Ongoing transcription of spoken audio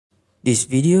This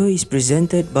video is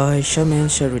presented by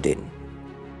Fakhruddin.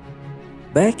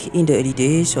 Back in the early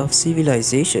days of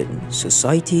civilization,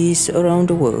 societies around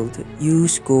the world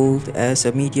used gold as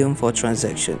a medium for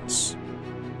transactions.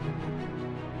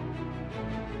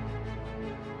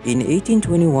 In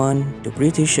 1821, the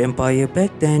British Empire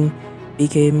back then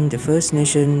became the first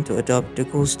nation to adopt the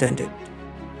gold standard.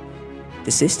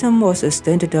 The system was a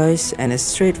standardized and a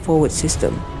straightforward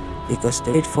system because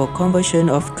the rate for conversion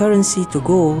of currency to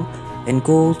gold and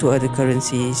gold to other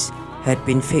currencies had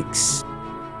been fixed.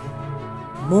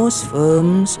 Most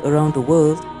firms around the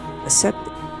world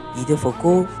accepted either for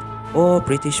gold or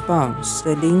British pounds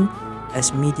sterling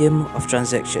as medium of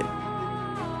transaction.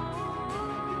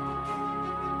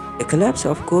 The collapse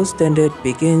of gold standard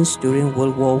begins during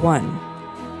World War I.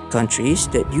 Countries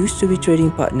that used to be trading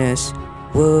partners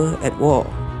were at war.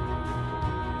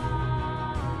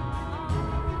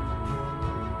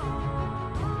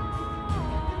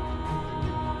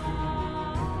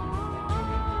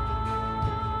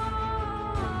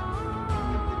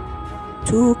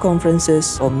 Two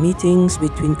conferences or meetings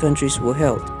between countries were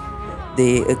held.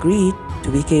 They agreed to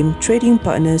become trading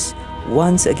partners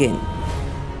once again.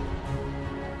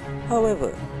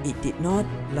 However, it did not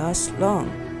last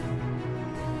long.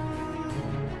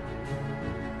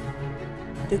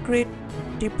 The Great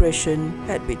Depression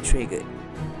had been triggered.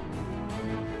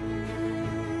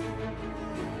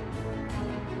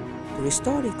 To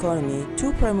restore the economy,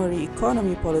 two primary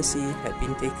economy policies had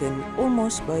been taken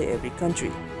almost by every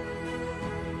country.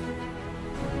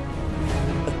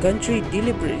 A country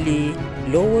deliberately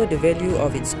lower the value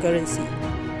of its currency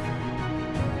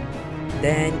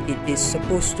than it is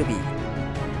supposed to be,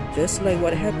 just like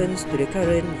what happens to the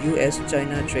current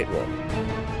US-China trade war.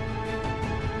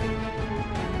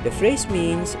 The phrase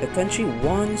means a country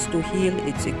wants to heal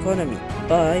its economy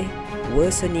by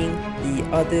worsening the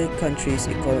other country's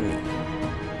economy.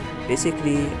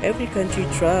 Basically, every country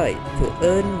tried to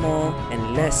earn more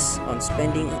and less on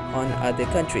spending on other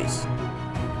countries.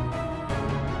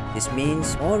 This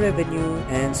means more revenue,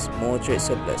 hence more trade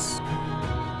surplus.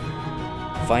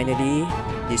 Finally,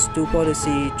 these two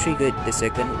policies triggered the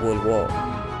Second World War.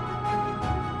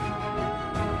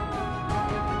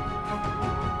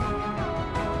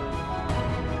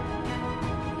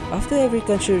 After every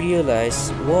country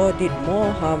realized war did more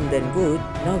harm than good,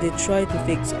 now they try to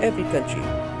fix every country.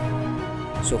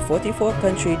 So 44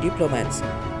 country diplomats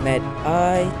met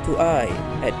eye to eye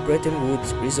at Bretton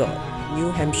Woods Resort, New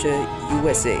Hampshire,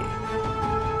 USA.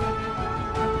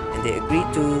 And they agreed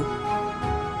to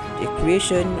the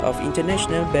creation of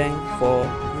International Bank for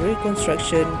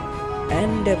Reconstruction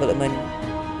and Development,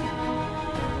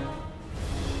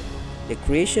 the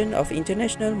creation of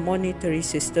International Monetary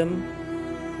System,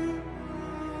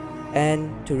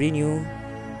 and to renew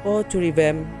or to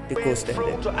revamp the gold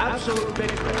standard.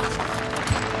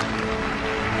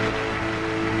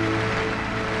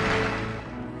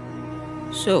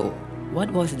 So, what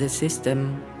was the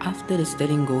system after the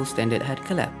sterling gold standard had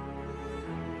collapsed?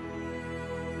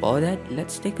 For that,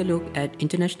 let's take a look at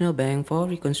International Bank for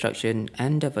Reconstruction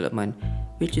and Development,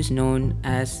 which is known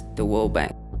as the World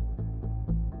Bank.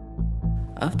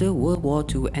 After World War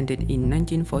II ended in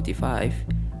 1945,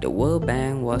 the World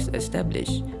Bank was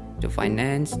established to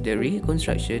finance the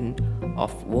reconstruction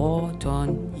of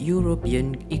war-torn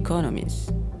European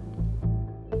economies.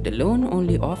 The loan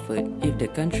only offered if the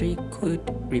country could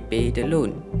repay the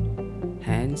loan.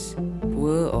 Hence,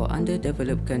 poor or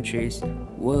underdeveloped countries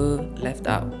were left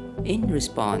out. In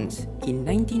response, in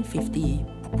 1950,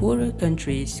 poorer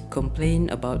countries complained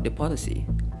about the policy.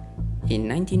 In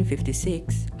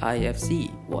 1956, IFC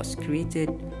was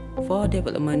created for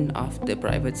development of the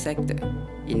private sector.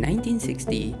 In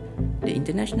 1960, the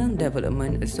International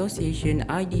Development Association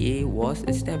IDA was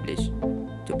established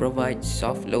to provide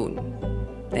soft loan.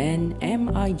 Then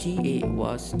MIGA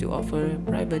was to offer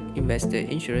private investor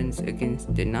insurance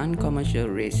against the non-commercial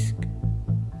risk.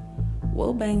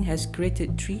 World Bank has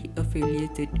created three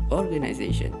affiliated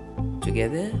organizations.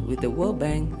 Together with the World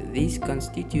Bank, these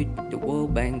constitute the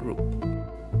World Bank Group.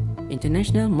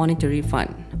 International Monetary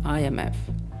Fund, IMF.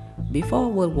 Before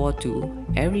World War II,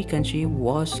 every country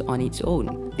was on its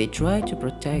own. They tried to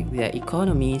protect their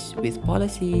economies with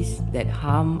policies that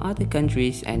harm other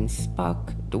countries and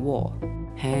spark the war.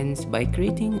 Hence, by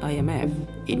creating IMF,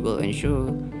 it will ensure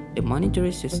the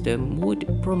monetary system would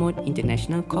promote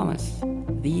international commerce.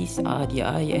 These are the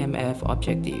IMF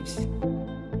objectives.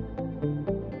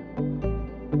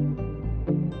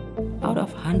 Out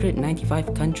of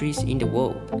 195 countries in the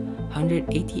world,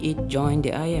 188 joined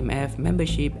the IMF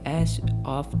membership as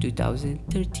of 2013.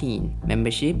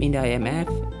 Membership in the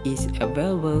IMF is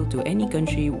available to any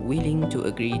country willing to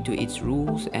agree to its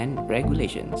rules and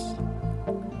regulations.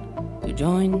 To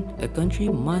join, a country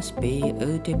must pay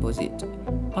a deposit,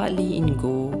 partly in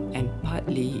gold and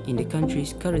partly in the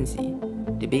country's currency.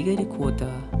 The bigger the quota,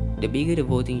 the bigger the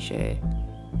voting share,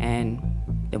 and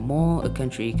the more a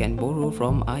country can borrow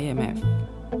from IMF.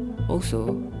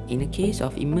 Also, in a case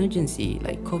of emergency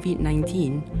like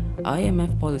COVID-19,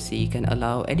 IMF policy can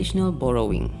allow additional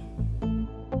borrowing.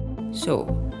 So,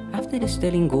 after the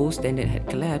sterling gold standard had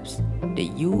collapsed,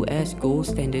 the US gold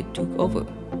standard took over,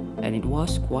 and it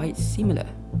was quite similar.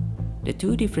 The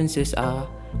two differences are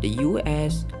the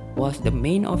US was the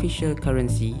main official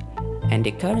currency, and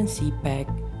the currency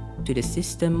pegged to the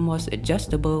system was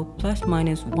adjustable plus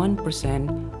minus 1%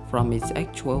 from its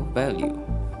actual value.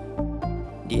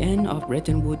 The end of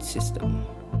Bretton Woods system.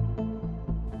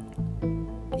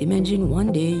 Imagine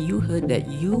one day you heard that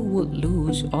you would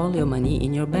lose all your money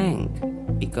in your bank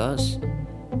because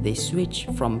they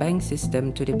switched from bank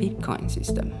system to the Bitcoin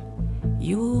system.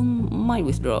 You might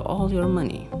withdraw all your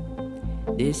money.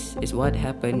 This is what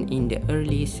happened in the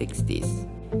early 60s.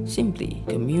 Simply,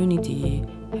 community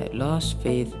had lost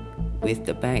faith with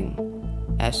the bank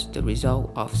as the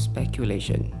result of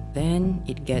speculation. Then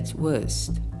it gets worse.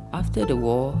 After the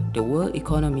war, the world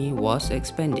economy was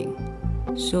expanding.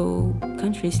 So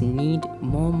countries need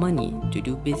more money to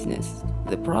do business.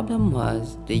 The problem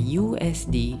was the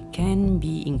USD can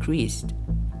be increased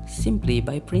simply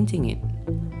by printing it.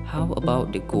 How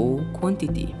about the gold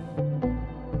quantity?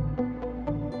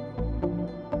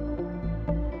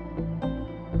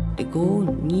 The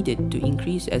gold needed to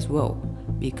increase as well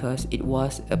because it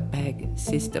was a peg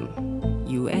system.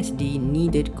 USD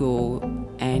needed gold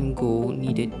and gold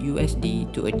needed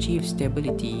USD to achieve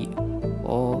stability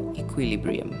or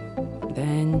equilibrium.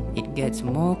 Then it gets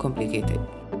more complicated.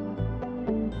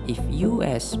 If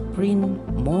US print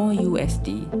more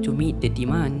USD to meet the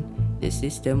demand, the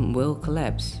system will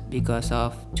collapse because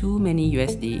of too many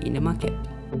USD in the market.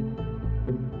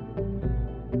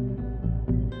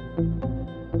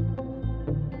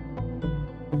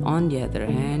 On the other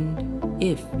hand,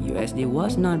 if USD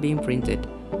was not being printed,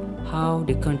 how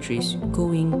the countries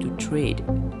going to trade?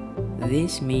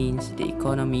 This means the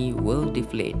economy will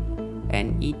deflate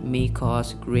and it may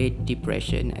cause Great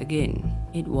Depression again.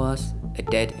 It was a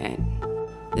dead end.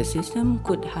 The system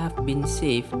could have been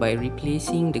saved by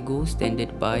replacing the gold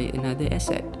standard by another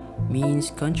asset,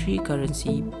 means country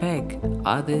currency pegged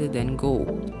other than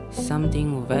gold,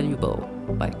 something valuable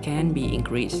but can be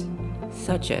increased,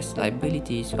 such as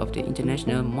liabilities of the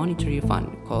International Monetary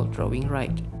Fund called drawing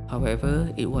right.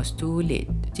 However, it was too late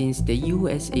since the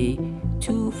USA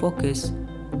too focused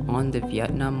on the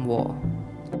Vietnam War.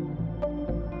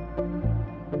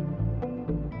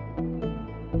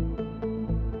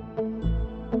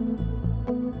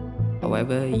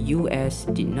 However, US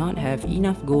did not have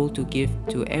enough gold to give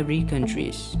to every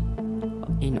country.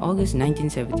 In August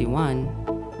 1971,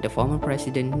 the former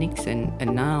President Nixon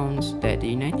announced that the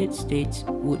United States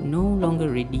would no longer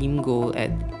redeem gold at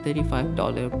 $35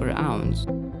 per ounce.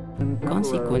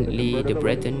 Consequently, the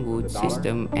Bretton Woods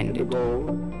system ended.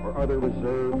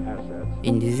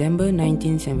 In December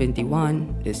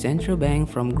 1971, the central bank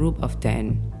from Group of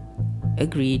 10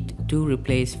 agreed to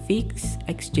replace fixed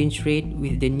exchange rate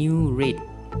with the new rate.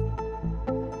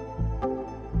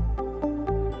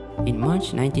 In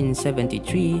March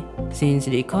 1973, since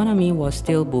the economy was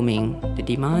still booming, the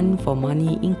demand for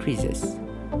money increases.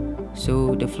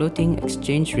 So the floating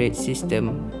exchange rate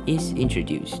system is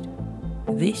introduced.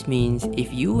 This means if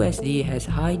USD has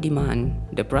high demand,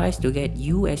 the price to get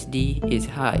USD is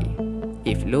high.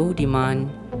 If low demand,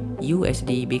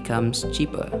 USD becomes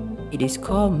cheaper. It is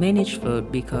called managed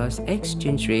float because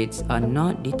exchange rates are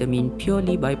not determined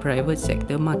purely by private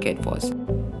sector market force.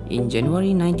 In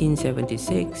January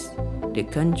 1976, the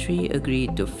country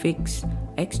agreed to fix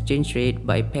exchange rate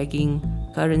by pegging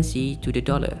currency to the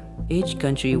dollar. Each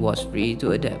country was free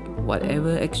to adapt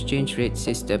whatever exchange rate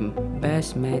system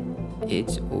best met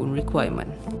its own requirement.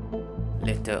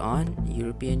 Later on,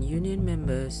 European Union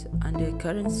members under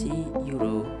currency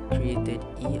euro created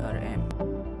ERM.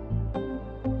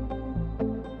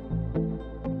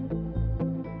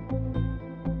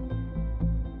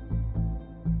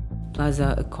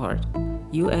 Plaza Accord.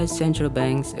 US central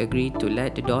banks agreed to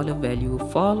let the dollar value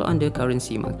fall on the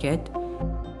currency market.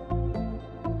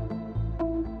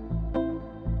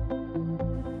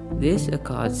 This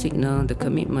accord signaled the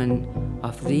commitment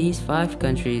of these 5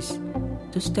 countries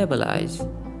to stabilize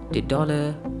the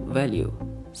dollar value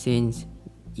since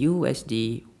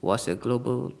USD was a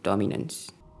global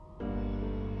dominance.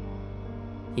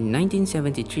 In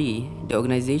 1973, the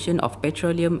Organization of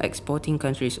Petroleum Exporting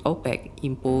Countries OPEC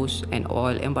imposed an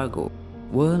oil embargo.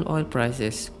 World oil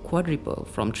prices quadrupled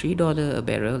from $3 a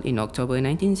barrel in October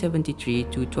 1973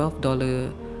 to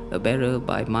 $12 a barrel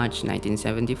by March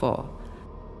 1974.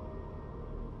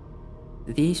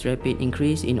 This rapid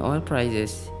increase in oil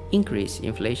prices increased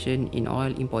inflation in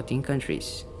oil importing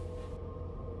countries.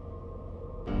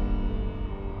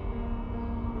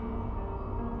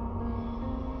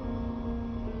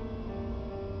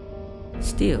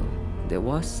 Still, there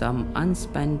was some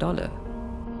unspent dollar.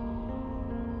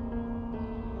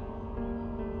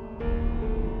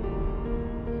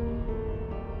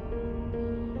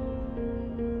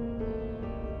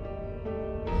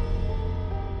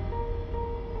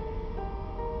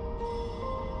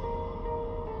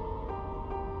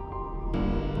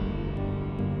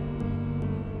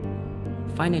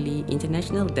 Finally,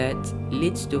 international debt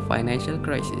leads to financial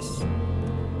crisis.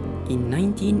 In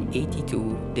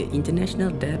 1982, the international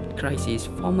debt crisis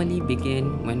formally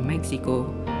began when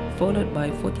Mexico, followed by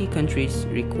 40 countries,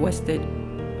 requested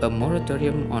a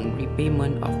moratorium on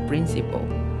repayment of principal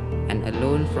and a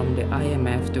loan from the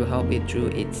IMF to help it through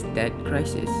its debt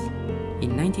crisis.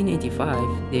 In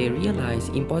 1985, they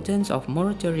realized the importance of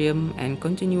moratorium and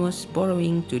continuous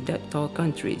borrowing to debtor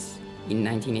countries. In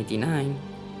 1989,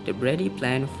 the Brady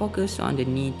Plan focused on the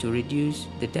need to reduce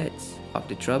the debts of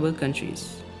the troubled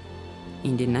countries.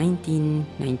 In the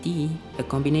 1990s, a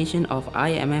combination of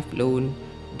IMF loan,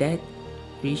 debt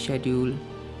reschedule,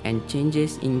 and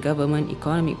changes in government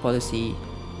economic policy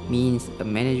means a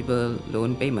manageable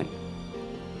loan payment.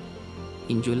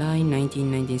 In July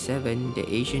 1997, the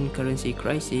Asian currency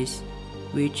crisis,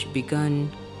 which began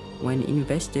when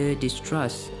investors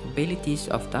distrust abilities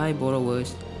of Thai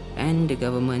borrowers and the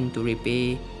government to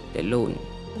repay the loan.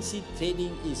 Currency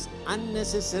trading is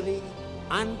unnecessary,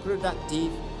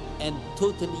 unproductive, and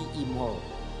totally immoral.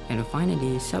 And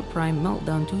finally, subprime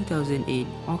meltdown 2008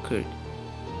 occurred,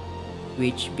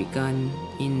 which began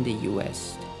in the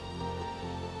US.